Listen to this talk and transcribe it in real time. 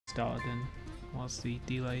started and whilst the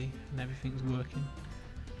delay and everything's working.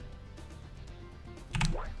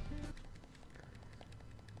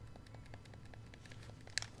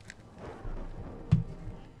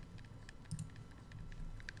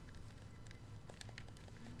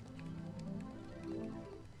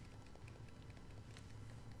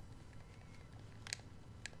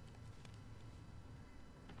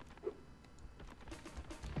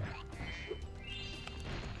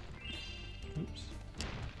 Oops.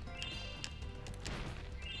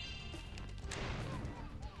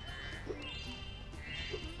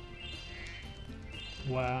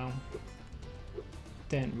 Wow.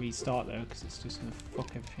 Didn't restart though, because it's just gonna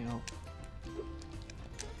fuck everything up.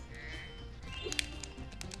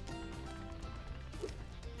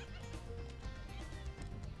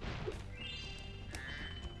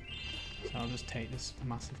 So I'll just take this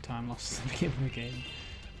massive time loss at the beginning of the game.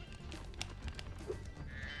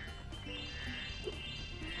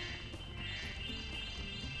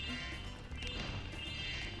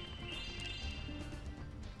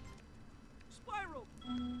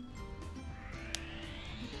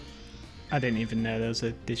 I didn't even know there was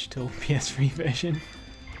a digital PS3 version,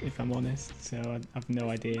 if I'm honest, so I've no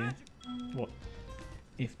idea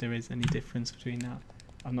if there is any difference between that.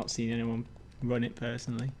 I've not seen anyone run it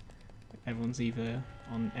personally. Everyone's either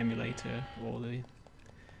on emulator or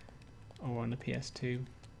on the PS2.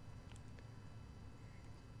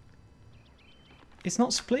 It's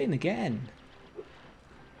not splitting again.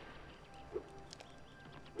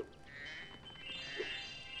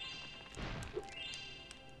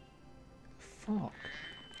 Fuck.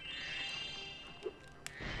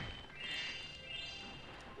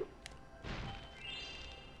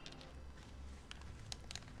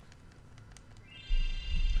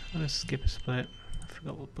 I'll just skip a split. I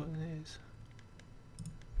forgot what button it is.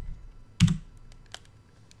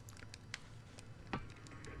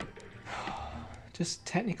 Just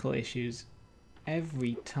technical issues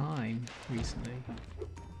every time recently.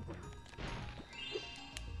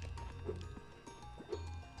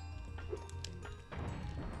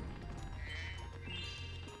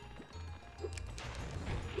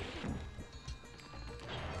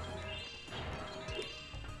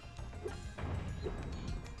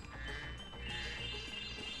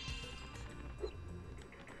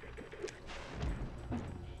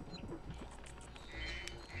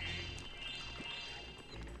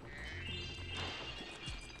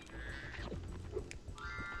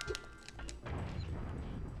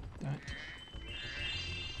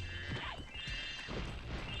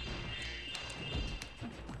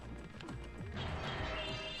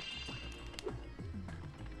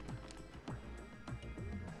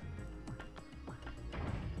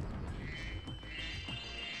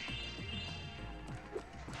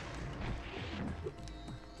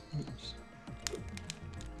 Oops.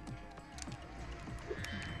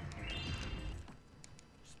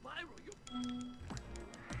 Spyro, you.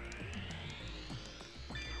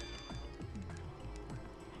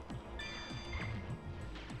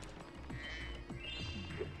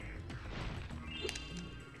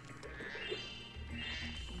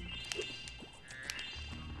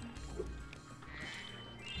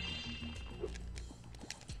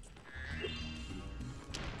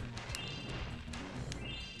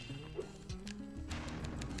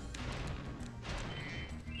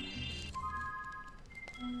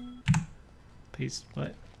 Please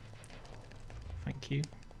split. Thank you.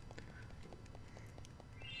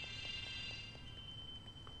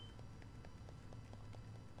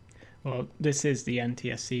 Well, this is the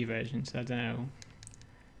NTSC version, so I don't know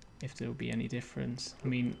if there will be any difference. I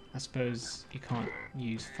mean, I suppose you can't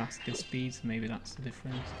use fast disk speeds, so maybe that's the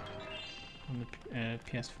difference on the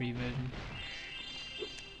PS3 version.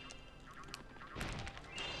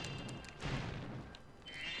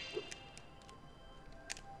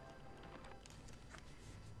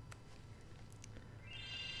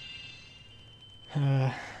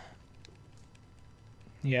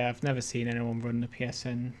 Yeah, I've never seen anyone run the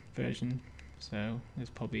PSN version, so there's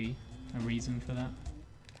probably a reason for that.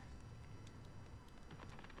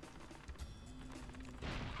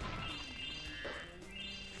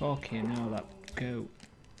 Fucking hell, that goat.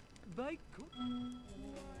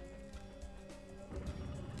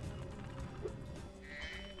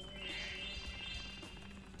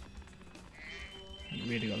 You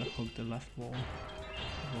really gotta hug the left wall,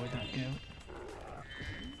 avoid that goat.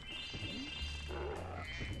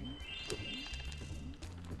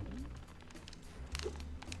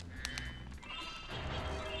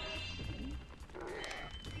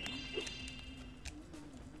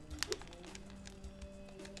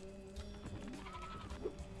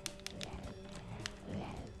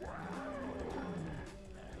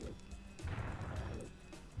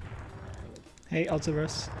 Hey,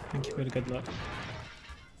 Ozarus, thank you for the good luck.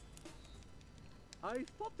 I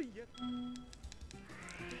spotted you.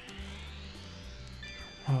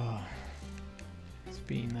 Oh, it's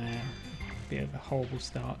been a bit of a horrible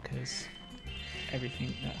start because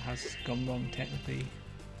everything that has gone wrong technically,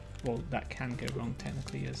 well, that can go wrong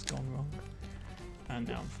technically, has gone wrong. And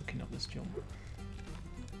now I'm fucking up this jump.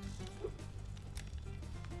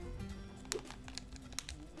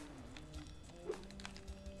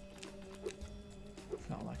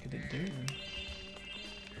 Felt like I didn't do it then.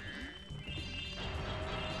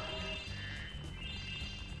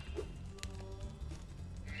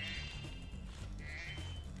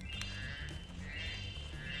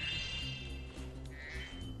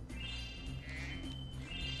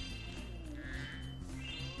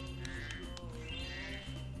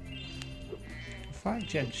 Five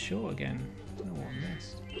gens short again. I don't know what I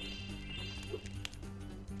missed.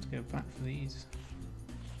 Let's go back for these.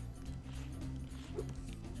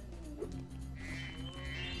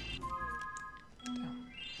 Damn.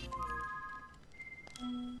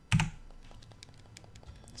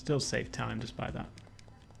 Still save time despite that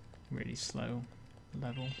really slow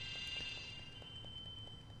level.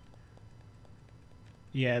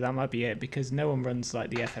 Yeah, that might be it because no one runs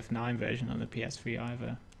like the FF9 version on the PS3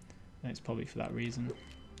 either. And it's probably for that reason.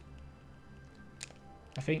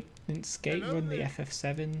 I think, didn't Skate run the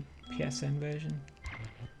FF7 PSN version?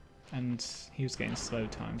 And he was getting slow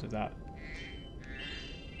times with that.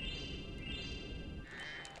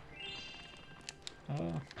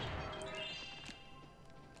 Oh.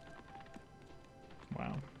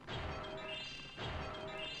 Wow.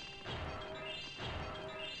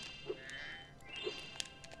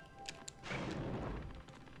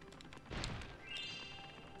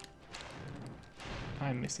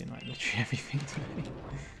 I'm missing like literally everything today.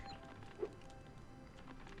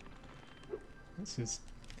 Let's just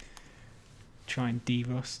try and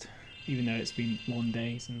de-rust, even though it's been 1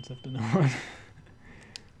 day since I've done a run. I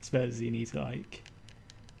suppose you need to like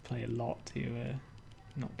play a lot to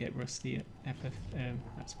not get rusty at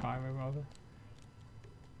at Spyro rather.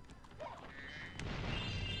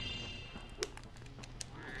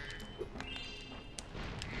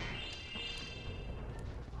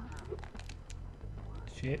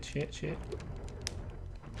 Shit, shit, shit.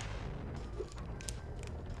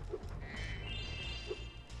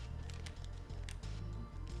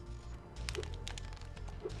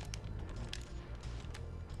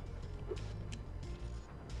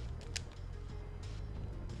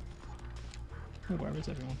 Oh, where is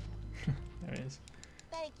everyone? There it is.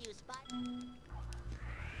 Thank you, Spyro.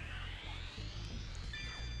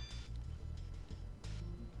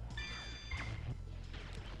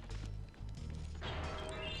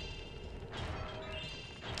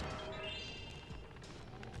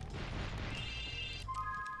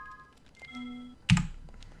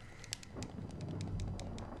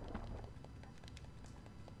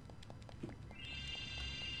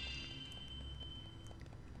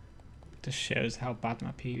 Just shows how bad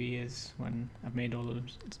my PB is when I've made all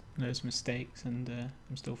those mistakes and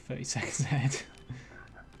I'm still 30 seconds ahead. So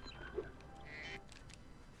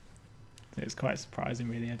it's quite surprising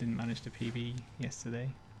really I didn't manage to PB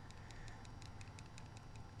yesterday.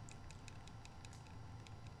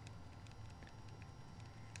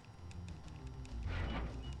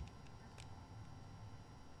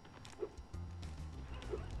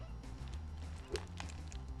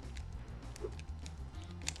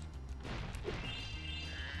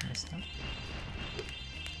 Missed that.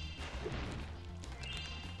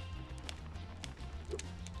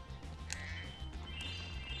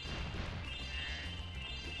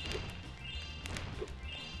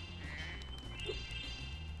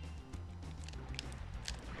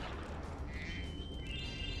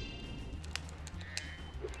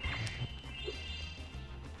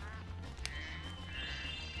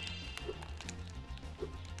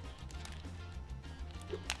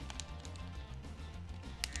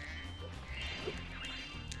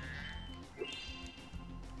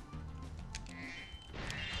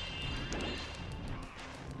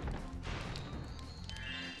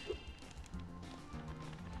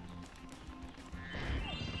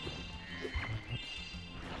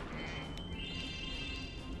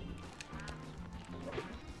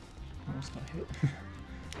 Almost got hit.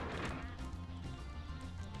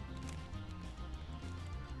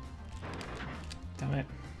 Damn it.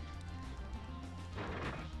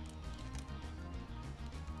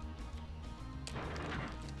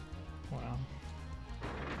 Wow.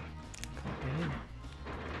 Can't get in.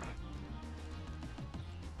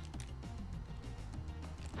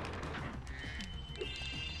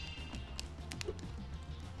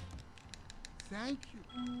 Thank you.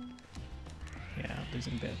 Yeah, I'm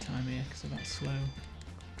losing a bit of time here because of that slow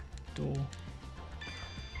door.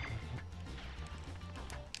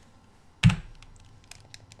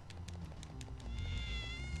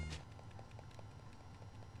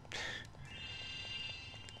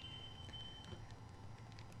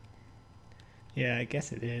 Yeah, I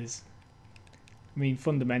guess it is. I mean,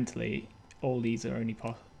 fundamentally, all these are only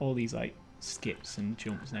all these like skips and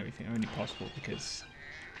jumps and everything are only possible because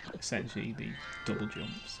essentially the double jump.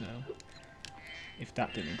 So if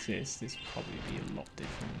that didn't exist, this would probably be a lot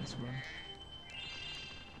different in this run.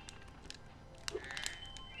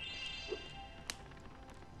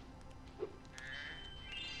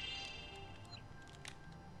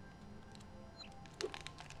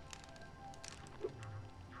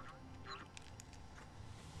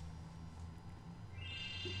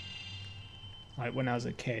 Like when I was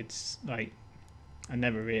a kid, like I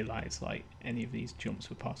never realised like any of these jumps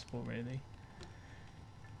were possible really.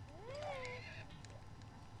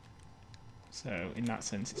 So in that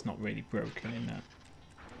sense it's not really broken in that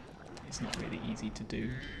it's not really easy to do.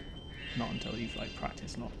 Not until you've like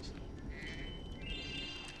practiced lots.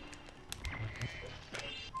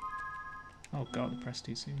 Oh god, I pressed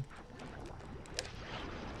too soon.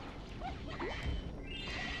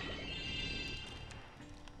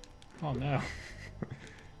 Oh no.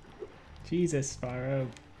 Jesus, Spyro.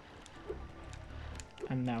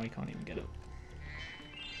 And now he can't even get up.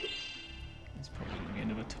 There's probably going to be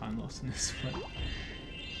another time loss in this fight.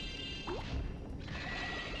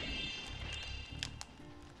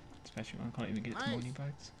 Especially when I can't even get to morning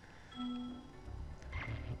bags.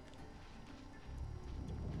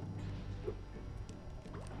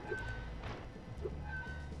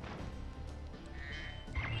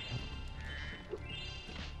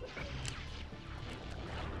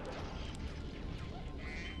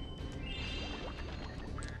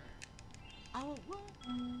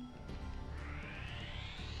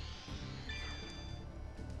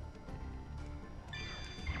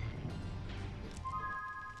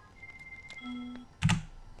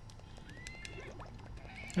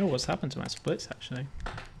 Oh, what's happened to my splits actually?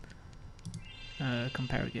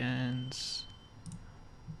 Compare against.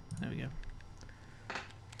 There we go. I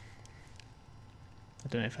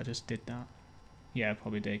don't know if I just did that. Yeah, I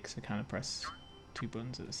probably did because I kind of pressed two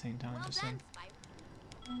buttons at the same time Well just done,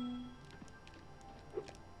 then. Spyro.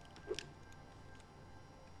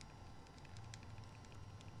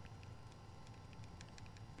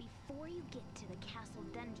 Before you get to the castle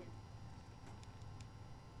dungeon.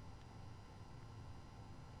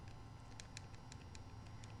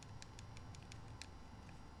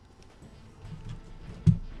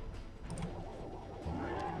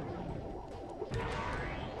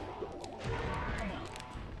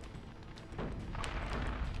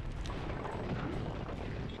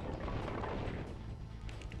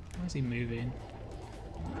 Why is he moving?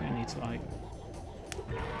 I need to like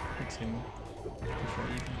hit him before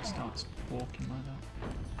he even starts walking like that.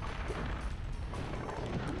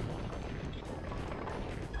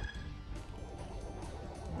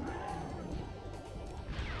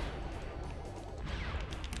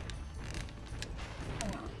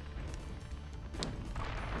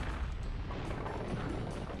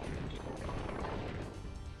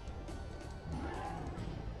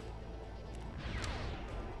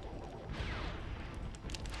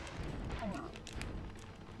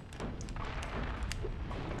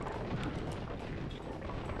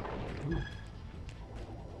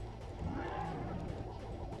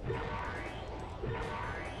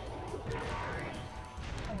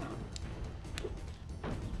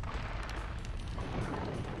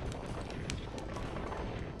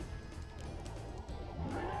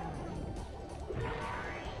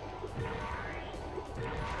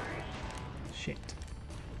 Shit.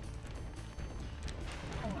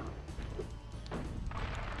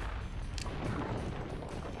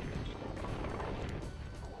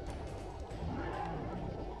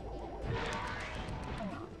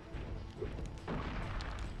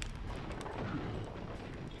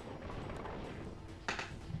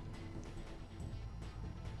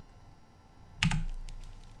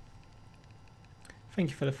 Thank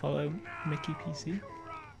you for the follow, Mickey PC.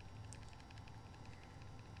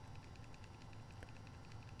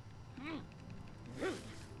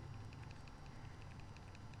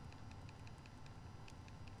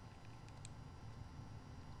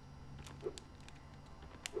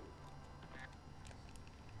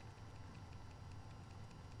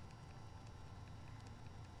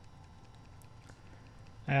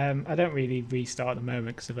 I don't really restart at the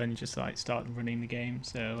moment because I've only just like started running the game,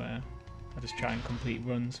 so I just try and complete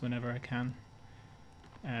runs whenever I can.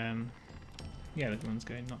 Yeah, the run's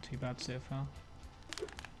going not too bad so far.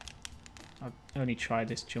 I've only tried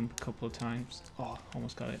this jump a couple of times. Oh,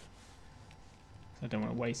 almost got it. So I don't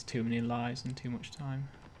want to waste too many lives and too much time.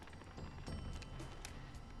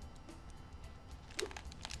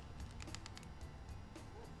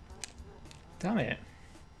 Damn it.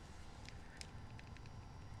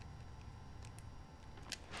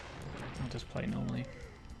 I'll just play normally.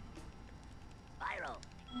 Spyro.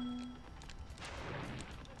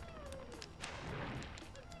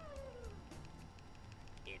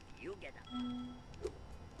 If you get up.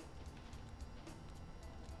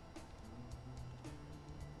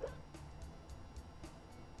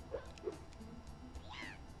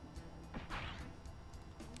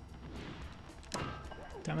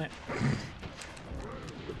 Damn it.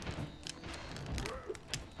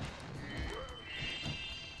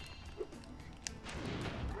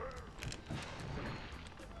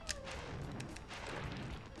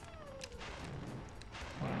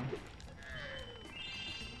 Wow.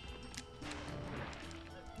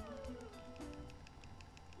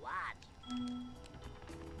 Watch.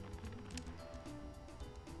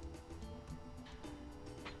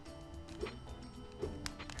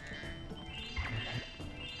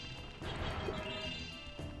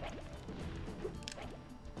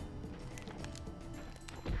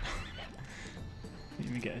 Didn't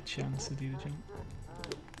even get a chance to do the jump.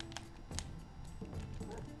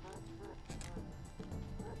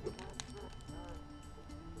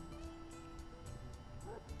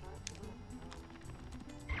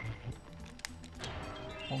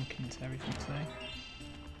 Honking to everything today.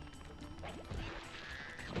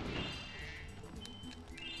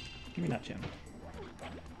 Give me that gem.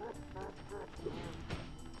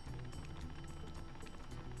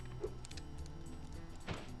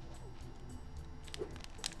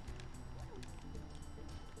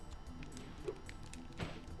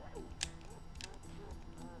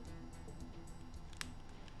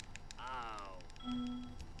 Ow.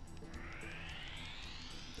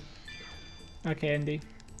 Okay, Andy.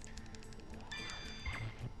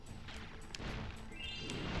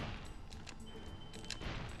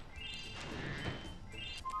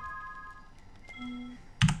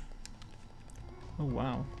 Oh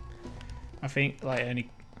wow. I think like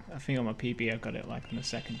I think on my PB I got it like on the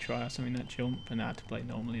second try or something, that jump, and I had to play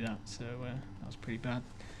normally that, so that was pretty bad.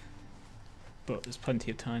 But there's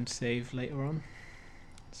plenty of time to save later on,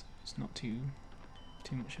 so it's not too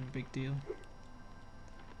much of a big deal.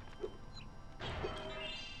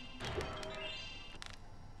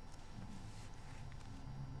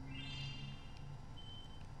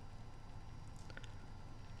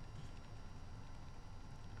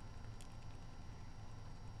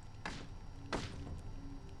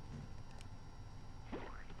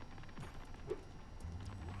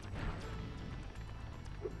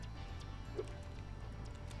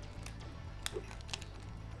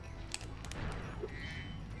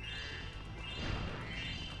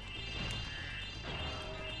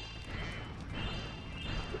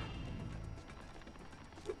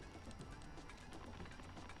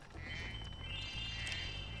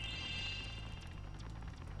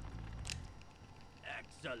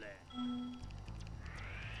 Excellent.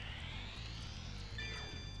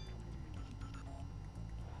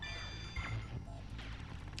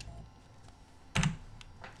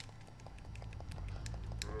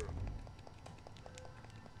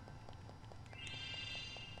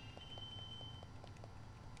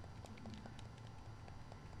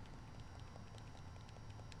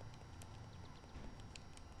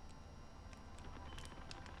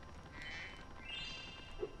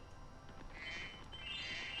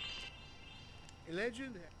 A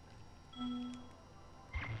legend.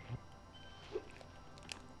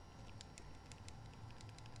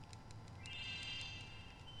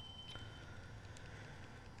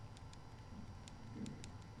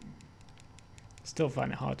 Still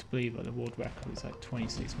find it hard to believe that the world record is like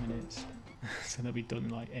 26 minutes, so they'll be done in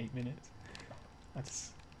like 8 minutes.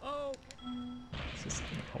 That's Oh, it's just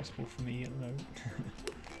impossible for me at the moment.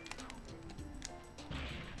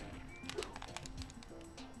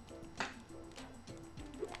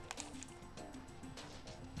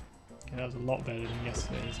 Yeah, that was a lot better than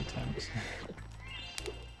yesterday's attempts.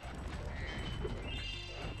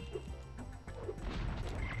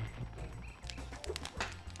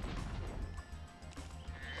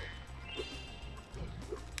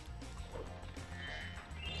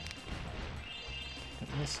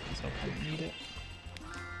 This because I'll probably need it.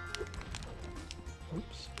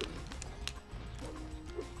 Oops.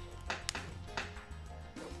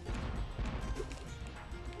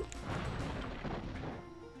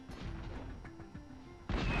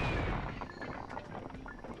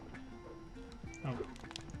 Oh.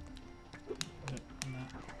 And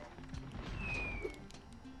that.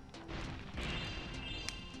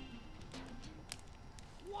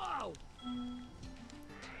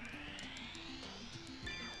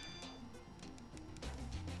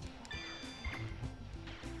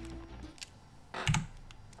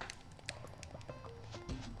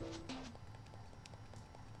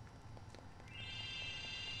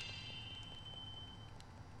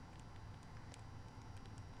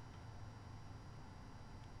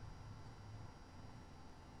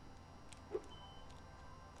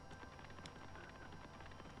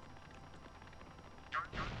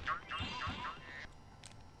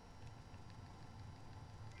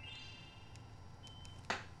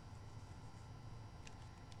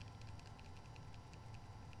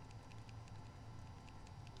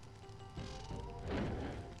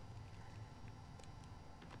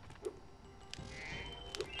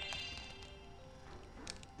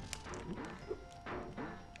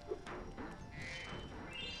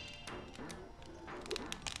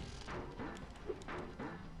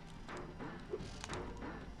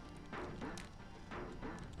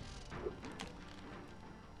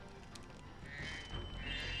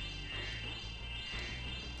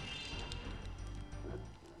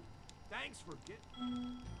 Thanks for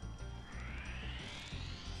getting.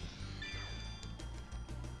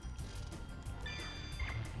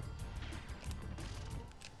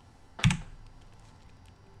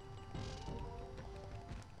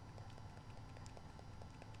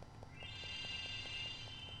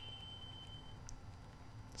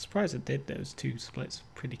 Surprised I did those 2 splits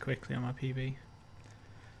pretty quickly on my PB.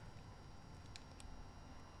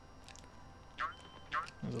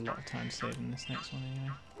 There's a lot of time saving this next one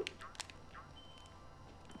anyway.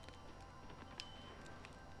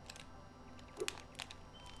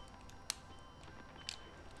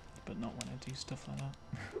 But not when I do stuff like that.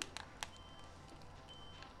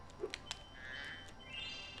 Look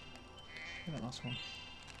at that last one.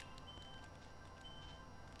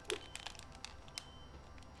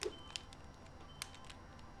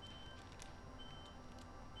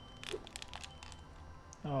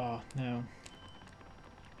 Oh no.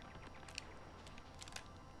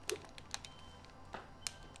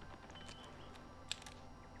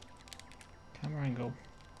 Camera angle.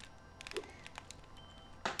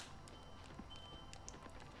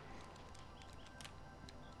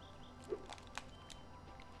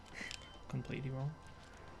 Completely wrong.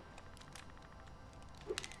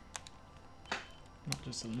 Not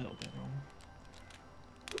just a little bit wrong.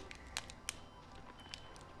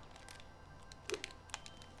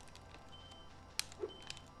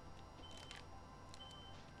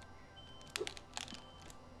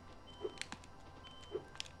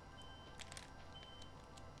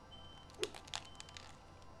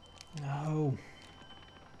 No.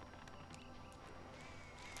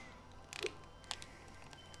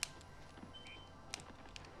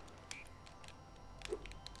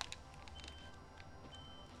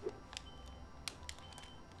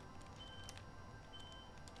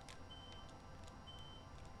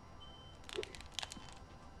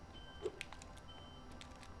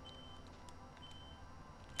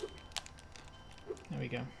 There we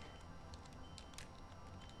go.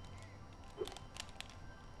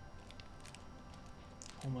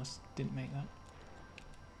 Almost didn't make that.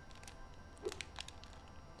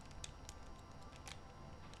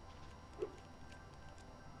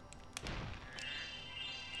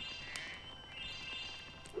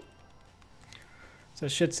 So I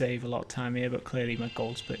should save a lot of time here, but clearly my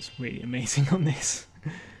gold split's really amazing on this.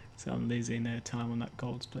 So I'm losing time on that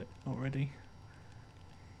gold split already.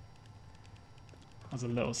 I was a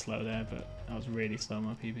little slow there, but I was really slow on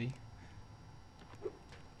my PB.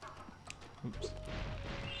 Oops.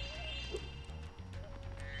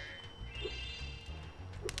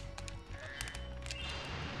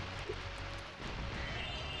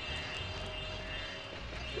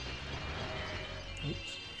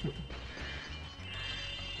 Oops.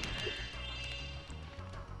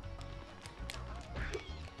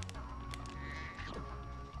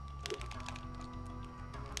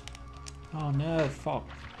 Oh no, fuck.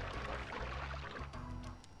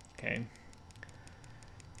 Okay.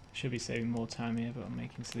 Should be saving more time here, but I'm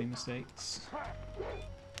making silly mistakes.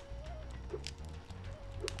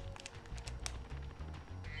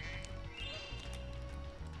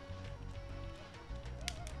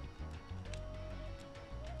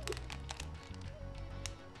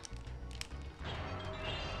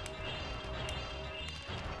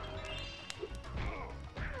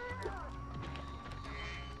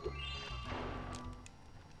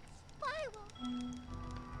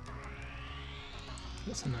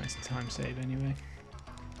 That's a nice time save anyway.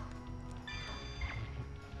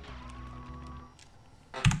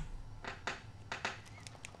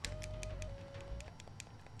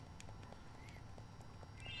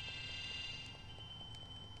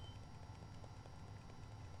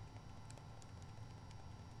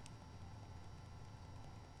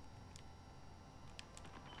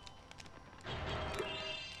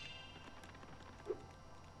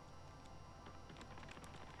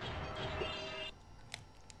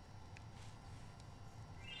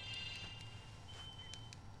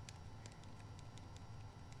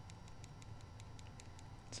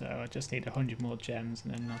 So I just need 100 more gems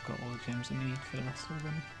and then I've got all the gems I need for the rest of the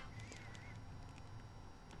run.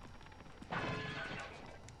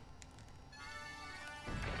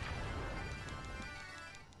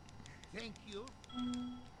 Thank you.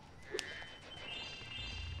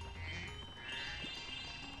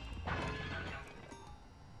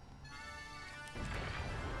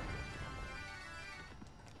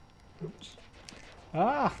 Oops.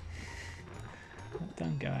 Ah! That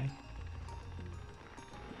damn guy.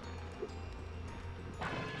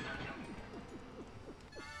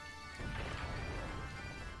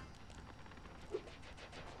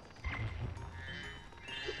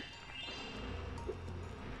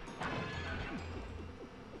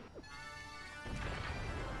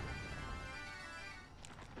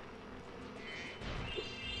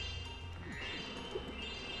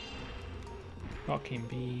 Fucking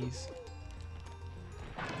bees.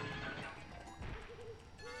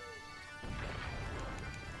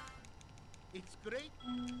 It's great.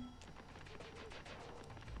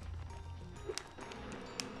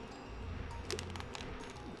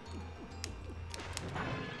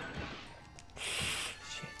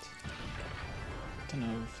 Shit. I don't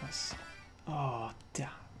know if that's... Oh, damn.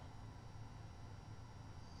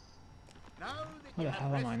 Now that Where you the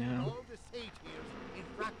have hell am I rescued now? all the satyrs in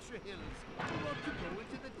Fracture Hills, you want to go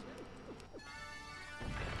into the temple.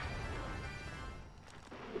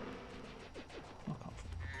 Fuck off.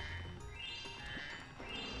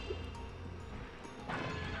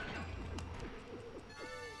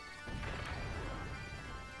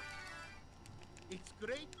 It's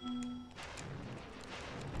great. There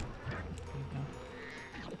you go.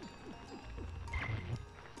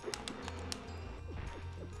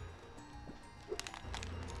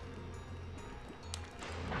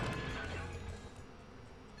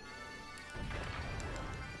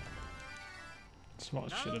 That's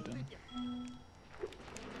what I should have done.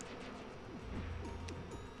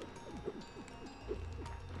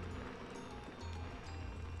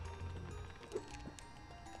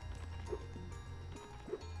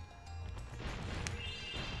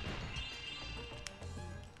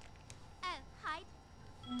 Hide.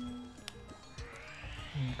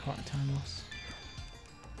 Quite a time loss.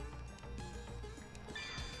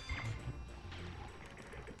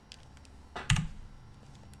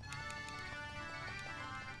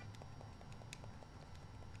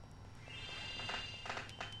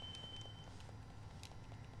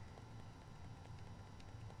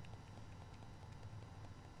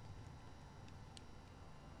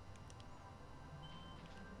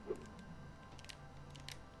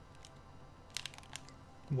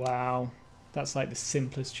 Wow, that's like the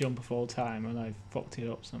simplest jump of all time, and I fucked it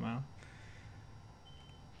up somehow.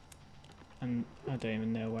 And I don't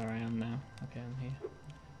even know where I am now. Okay, I'm here.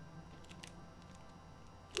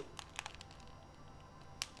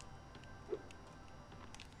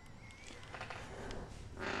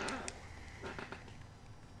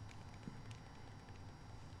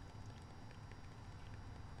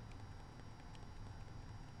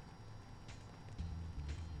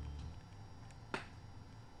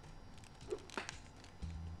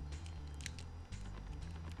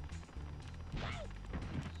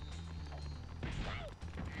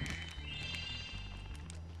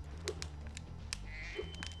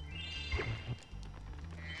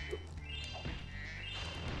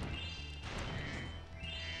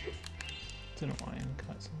 Don't know why I'm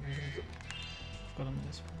cut some videos. I've got them at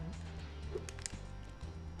this point.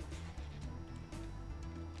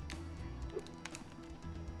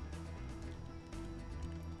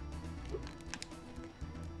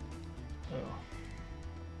 Oh.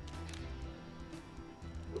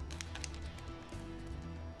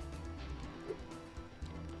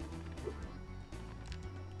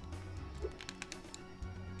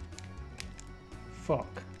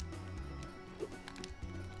 Fuck.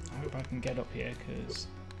 I hope I can get up here, because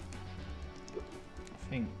I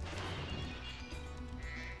think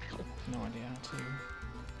no idea how to.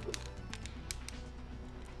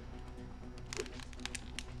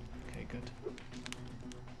 Okay, good.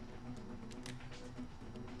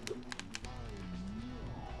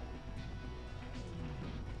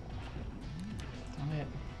 Damn it.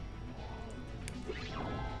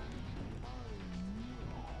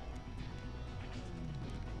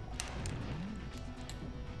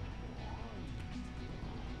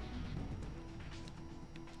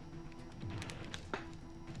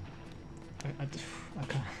 I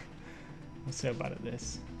can't. I'm so bad at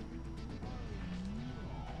this.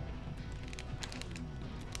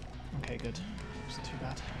 Okay, good. It's too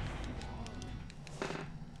bad.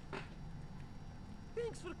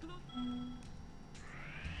 Thanks for closing.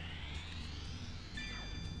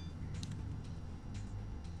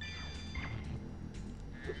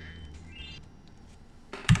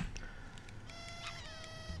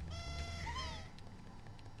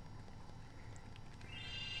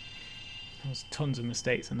 There's tons of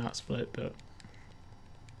mistakes in that split, but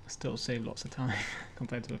I still saved lots of time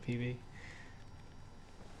compared to a PB.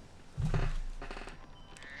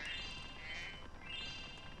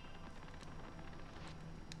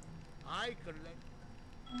 I collect.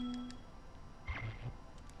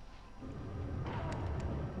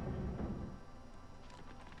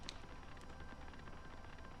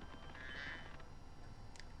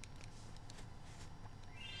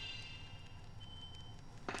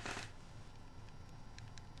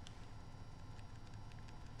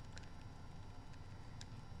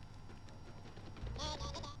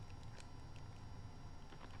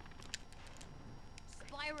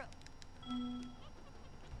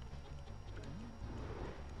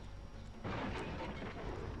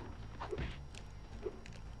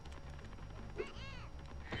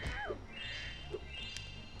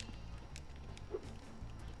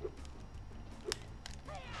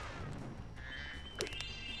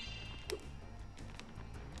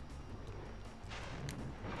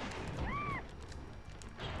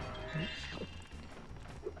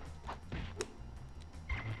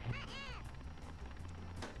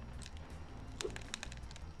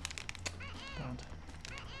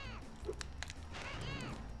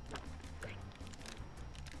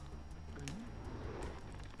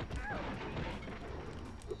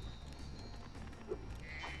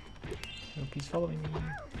 following me.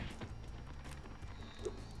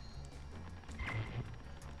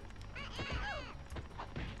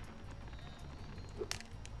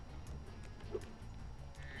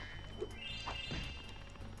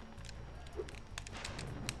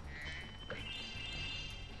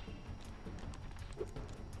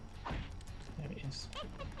 There it is.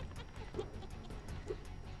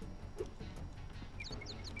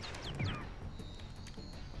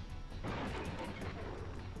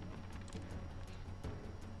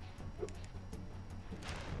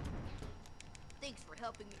 Thanks for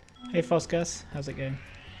helping me. Hey Fosgas, how's it going?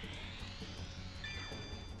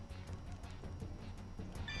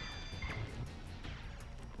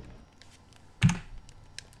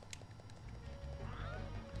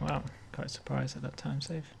 Wow, quite surprised at that time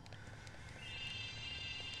save.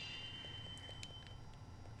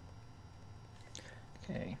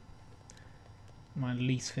 Okay, my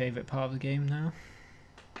least favourite part of the game now.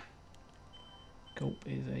 Gulp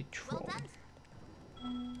is a troll. Well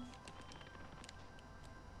done.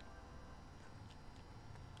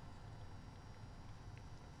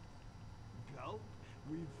 Go.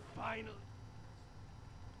 We finally.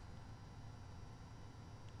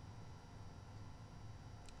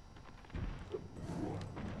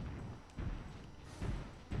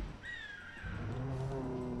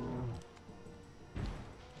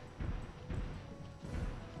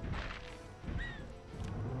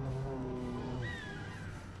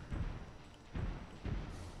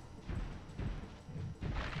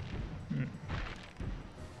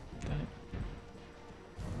 Got it.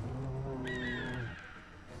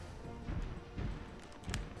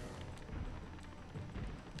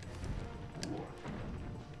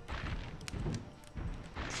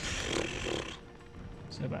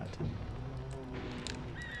 So bad.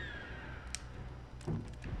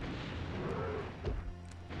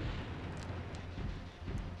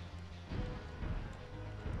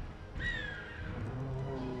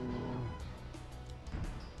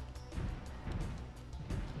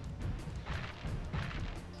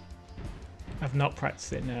 I've not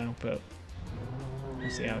practiced it now, but we'll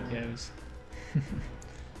see how it goes.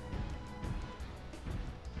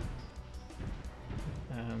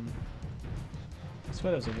 I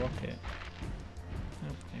swear there was a rocket.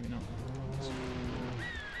 Nope, maybe not.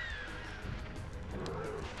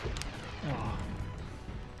 Oh.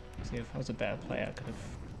 See, if I was a better player, I could have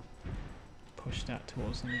pushed that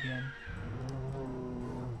towards them again.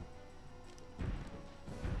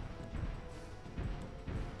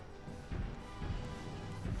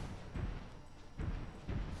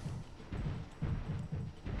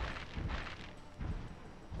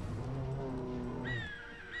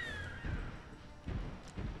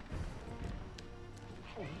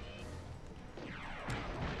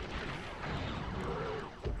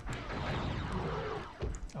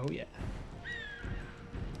 Oh yeah.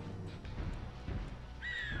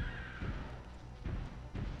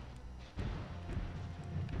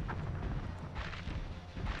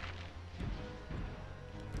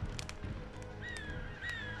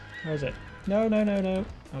 Where is it? No, no, no, no.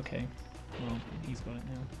 Okay. Well, he's got it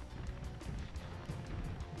now.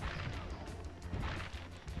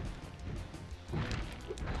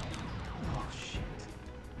 Oh shit.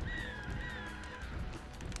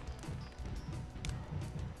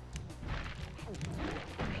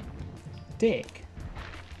 Dick.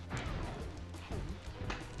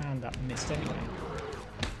 And that missed anyway.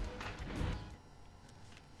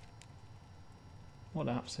 What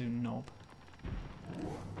an absolute knob.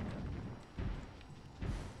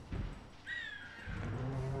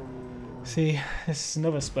 See, this is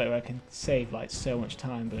another split where I can save like so much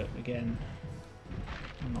time, but again,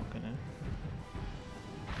 I'm not gonna.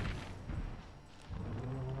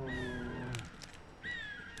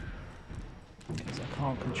 Because I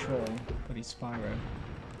can't control bloody Spyro.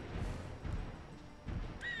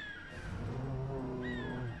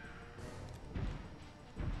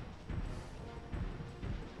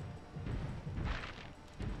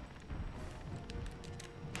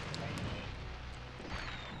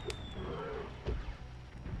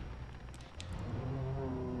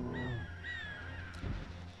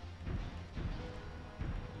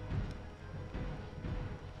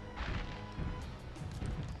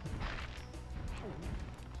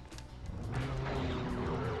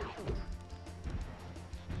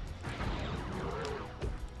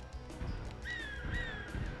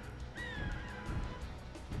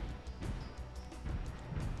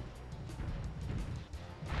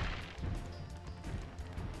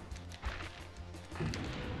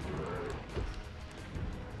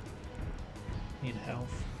 Need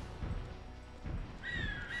health.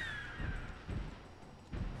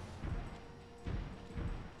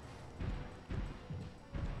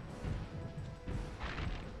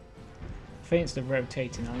 think it's the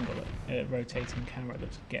rotating angle, rotating camera that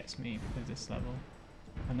gets me with this level.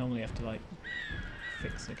 I normally have to like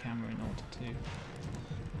fix the camera in order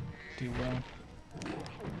to do well.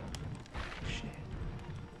 Shit.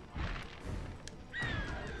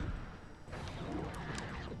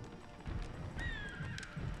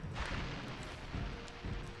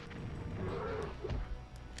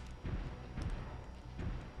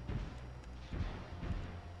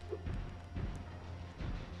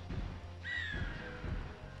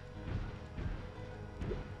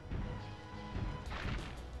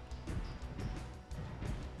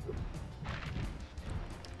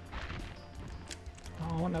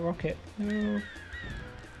 Oh, I want that rocket. No.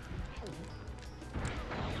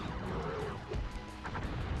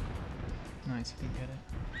 Nice, if you get it.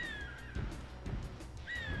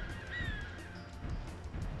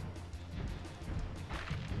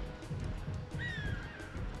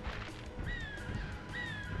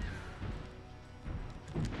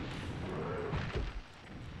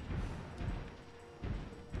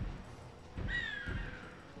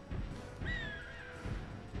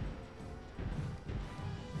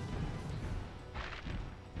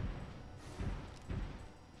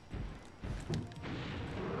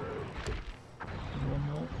 One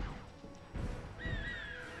more.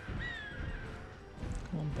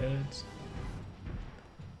 Come on, birds.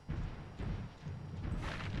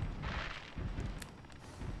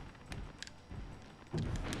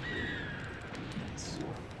 Nice.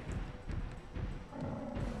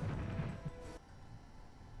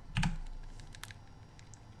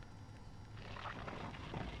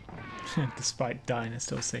 Despite dying, I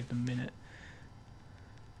still saved a minute.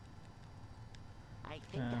 I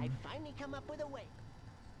think I finally come up with a way.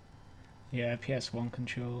 Yeah, PS1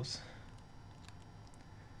 controls.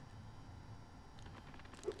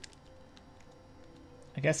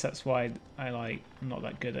 I guess that's why I'm not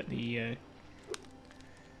that good at the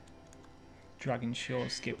dragging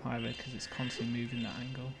short skip either, because it's constantly moving that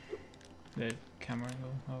angle, the camera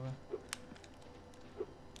angle, rather.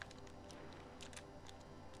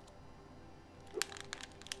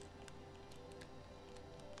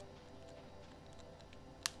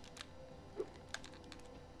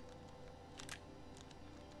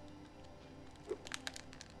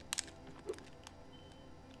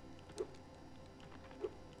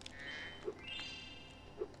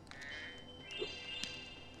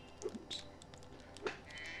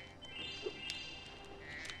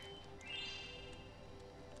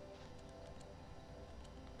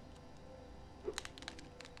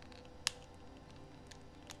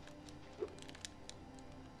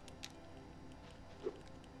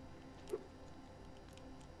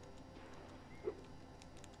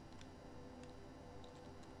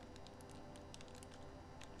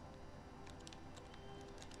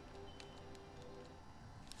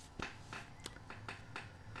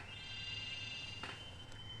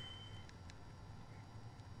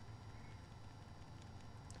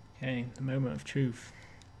 Okay, the moment of truth.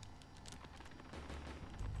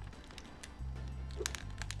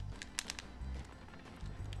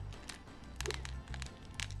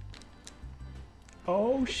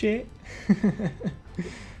 Oh shit!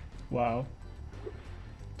 Wow.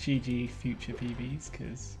 GG future PBs,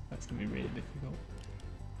 because that's going to be really difficult.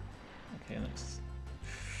 Okay, let's...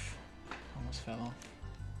 almost fell off.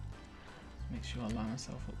 Make sure I line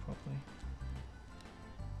myself up properly.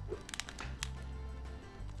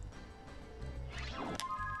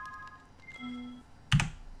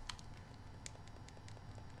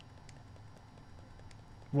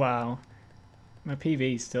 Wow, my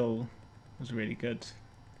PV still was really good.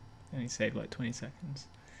 Only saved like 20 seconds.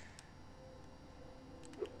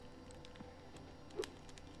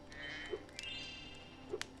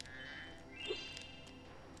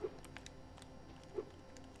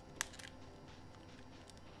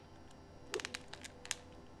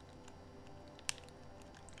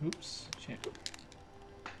 Oops, shit.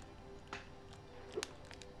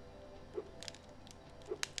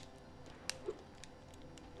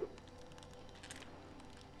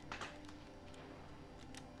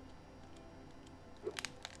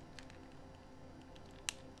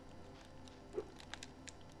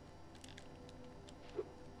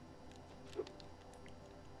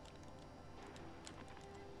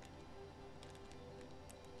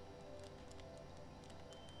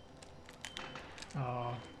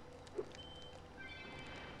 Oh.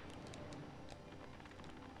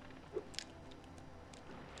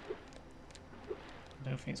 I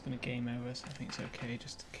don't think it's going to game over, so I think it's okay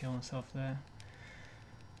just to kill myself there.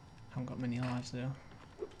 Haven't got many lives though,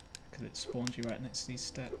 because it spawns you right next to these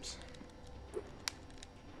steps.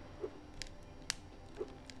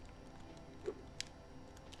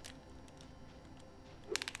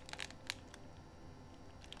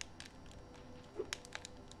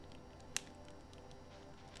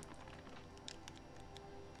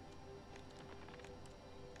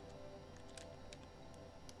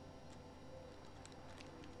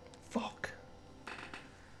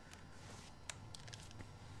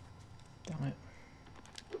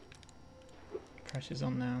 pressure's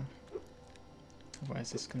on now.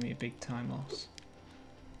 Otherwise this is going to be a big time loss.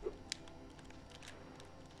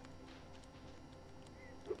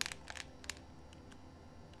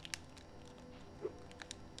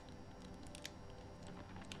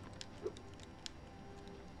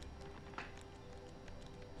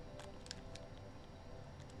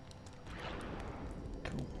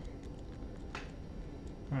 Cool.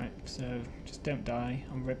 Right, so just don't die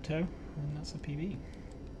on Ripto, and that's a PB.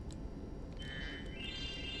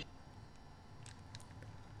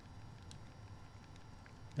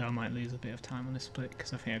 Though I might lose a bit of time on this split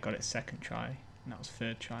because I think I got it second try, and that was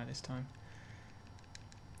third try this time.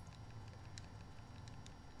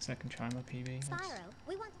 Second try my PB. Spyro,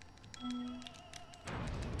 we want.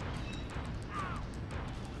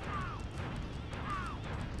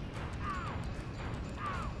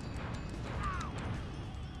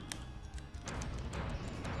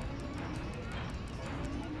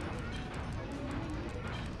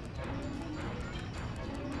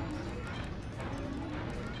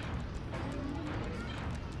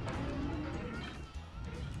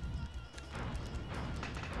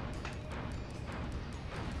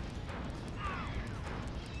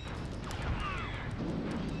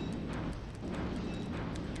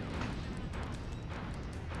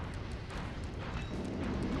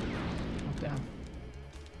 Down.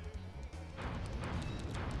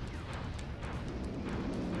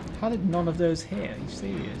 How did none of those hit? Are you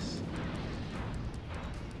serious?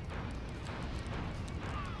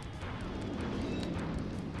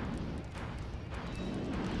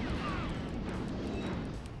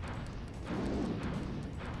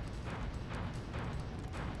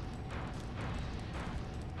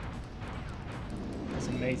 That's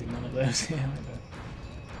amazing, none of those hit either.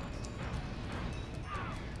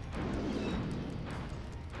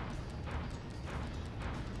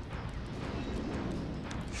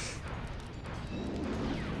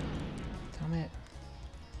 Damn it.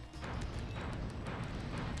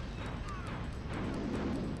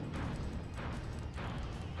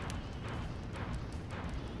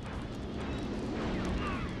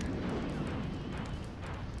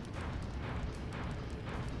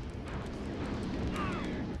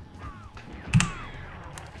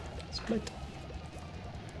 Split.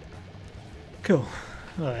 Cool.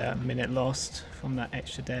 Well, yeah, a minute lost from that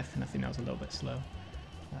extra death, and I think that was a little bit slow.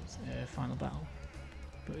 That's final battle.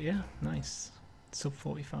 But yeah, nice. Sub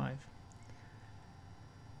 45.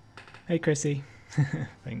 Hey Chrissy.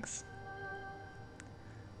 Thanks.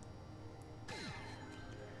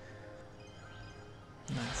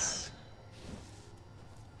 Nice.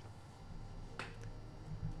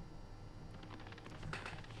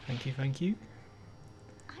 Thank you, thank you.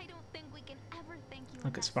 I don't think we can ever thank you.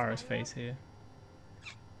 Look at Spyro's face here.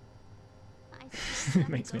 It It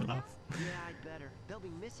makes me laugh. Yeah, I'd better. They'll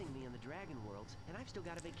be missing me in the Dragon Worlds, and I've still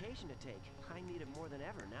got a vacation to take. I need it more than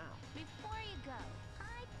ever now. Before you go,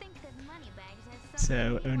 I think that Moneybags has So something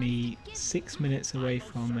he wants only to give 6 me. minutes away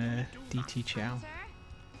from DT Chow.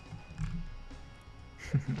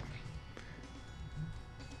 Sir?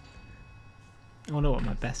 I wonder what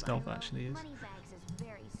my best of actually is. Moneybags is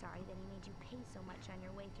very sorry that he made you pay so much on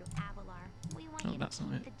your way through Avalar. We want Oh, you that's to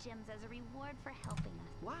not keep it. the gems as a reward for helping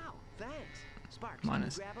us. Wow, thanks. Sparks, can you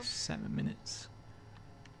Minus grab 'em? 7 minutes.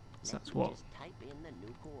 So Let that's me what? just type in the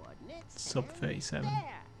new coordinates. Sub and 37.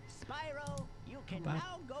 There! Spyro, you can bad.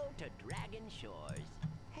 now go to Dragon Shores.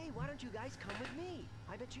 Hey, why don't you guys come with me?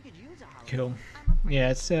 I bet you could use a holiday. Cool. I'm afraid Yeah,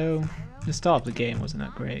 that so Spyro the start of the has game wasn't that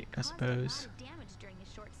not great, I caused a lot of suppose. damage during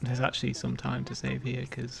his short There's stay, actually so some we time can to have save here weeks.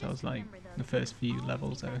 because I was Just like remember, though, the you first can few always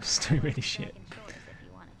levels I come was back doing to really shit. Dragon Shores if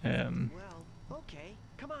you wanted. Well, okay.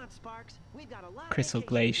 Come on, Sparks. We've got a lot of Crystal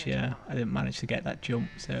vacation to catch Glacier, up I on. didn't manage to get that jump,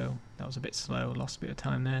 so that was a bit slow, lost a bit of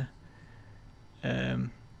time there. I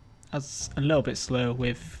was a little bit slow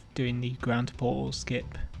with doing the ground portal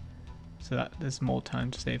skip, so that there's more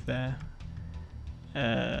time to save there.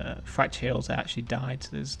 Fracture Hills I actually died,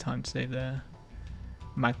 so there's time to save there.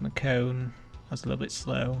 Magma Cone, I was a little bit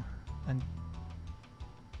slow, and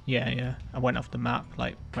yeah, I went off the map,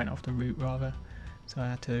 like went off the route rather, so I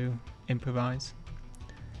had to improvise.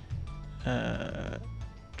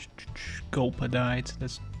 Gulp I died, so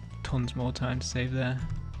there's tons more time to save there.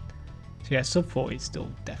 So yeah, sub 40 is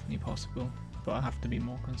still definitely possible, but I have to be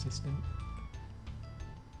more consistent.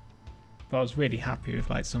 But I was really happy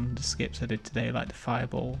with like some of the skips I did today, like the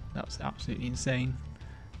fireball. That was absolutely insane.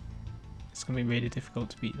 It's gonna be really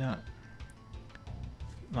difficult to beat that.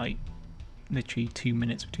 Like literally 2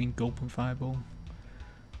 minutes between gulp and fireball.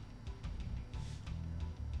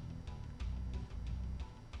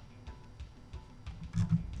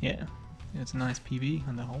 Yeah, it's a nice PB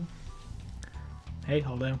on the whole. Hey,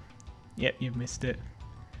 Hollow. Yep, you've missed it.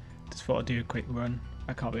 Just thought I'd do a quick run.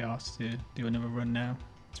 I can't be asked to do another run now,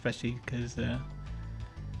 especially because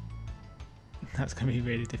that's going to be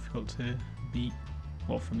really difficult to beat.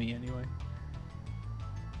 Well, for me anyway.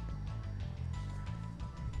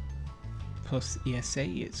 Plus ESA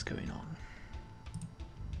is going on,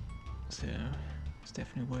 so it's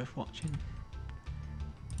definitely worth watching.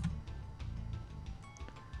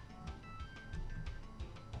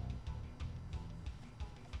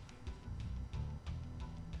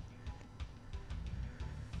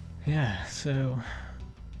 Yeah, so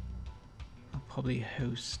I'll probably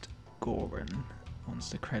host Goran once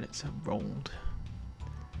the credits have rolled,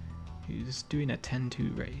 who's doing a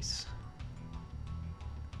 10-2 race.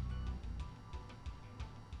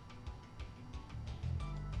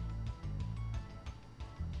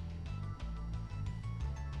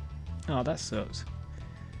 Oh, that sucks.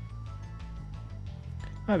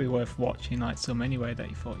 Might be worth watching, like some anyway that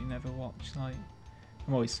you thought you never watched. Like,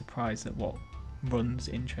 I'm always surprised at what runs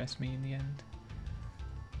interest me in the end.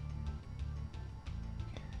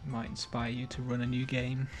 It might inspire you to run a new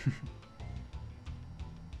game.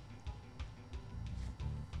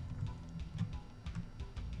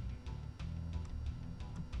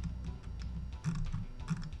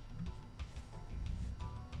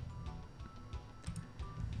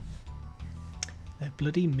 They're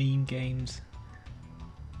bloody meme games.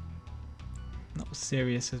 Not as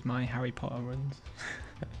serious as my Harry Potter runs.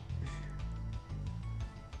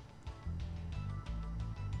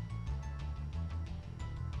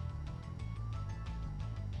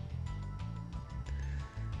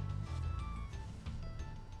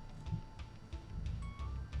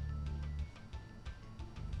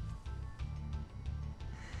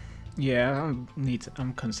 Yeah,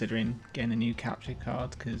 I'm considering getting a new capture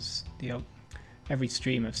card because every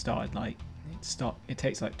stream I've started, like it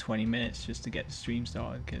takes like 20 minutes just to get the stream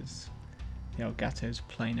started because the Elgato's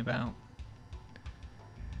playing about.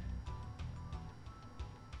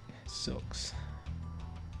 It sucks.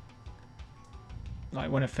 Like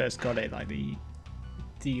when I first got it, like the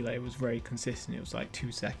delay was very consistent. It was like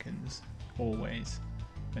 2 seconds always,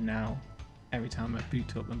 but now every time I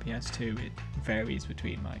boot up on PS2 it varies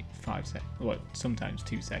between like 5 seconds, well sometimes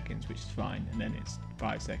 2 seconds, which is fine, and then it's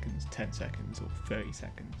 5 seconds, 10 seconds or 30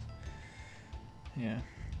 seconds. Yeah,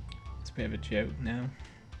 it's a bit of a joke now.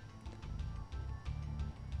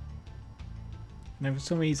 And for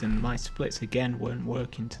some reason my splits again weren't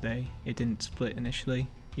working today. It didn't split initially,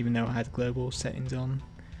 even though I had global settings on.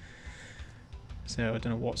 So I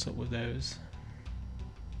don't know what's up with those.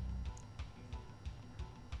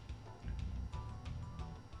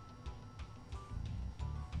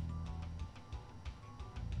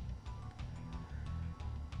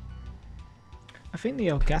 I think the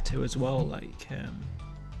Elgato as well, like,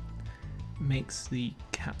 makes the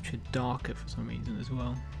capture darker for some reason as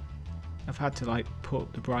well. I've had to like put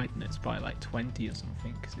up the brightness by like 20 or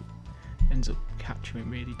something because it ends up capturing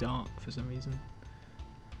really dark for some reason.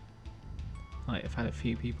 Like I've had a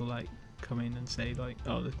few people like come in and say like,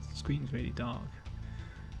 oh, the screen's really dark.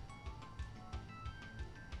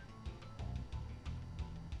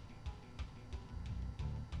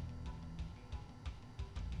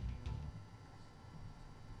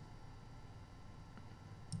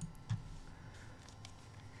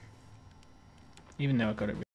 Even though I got it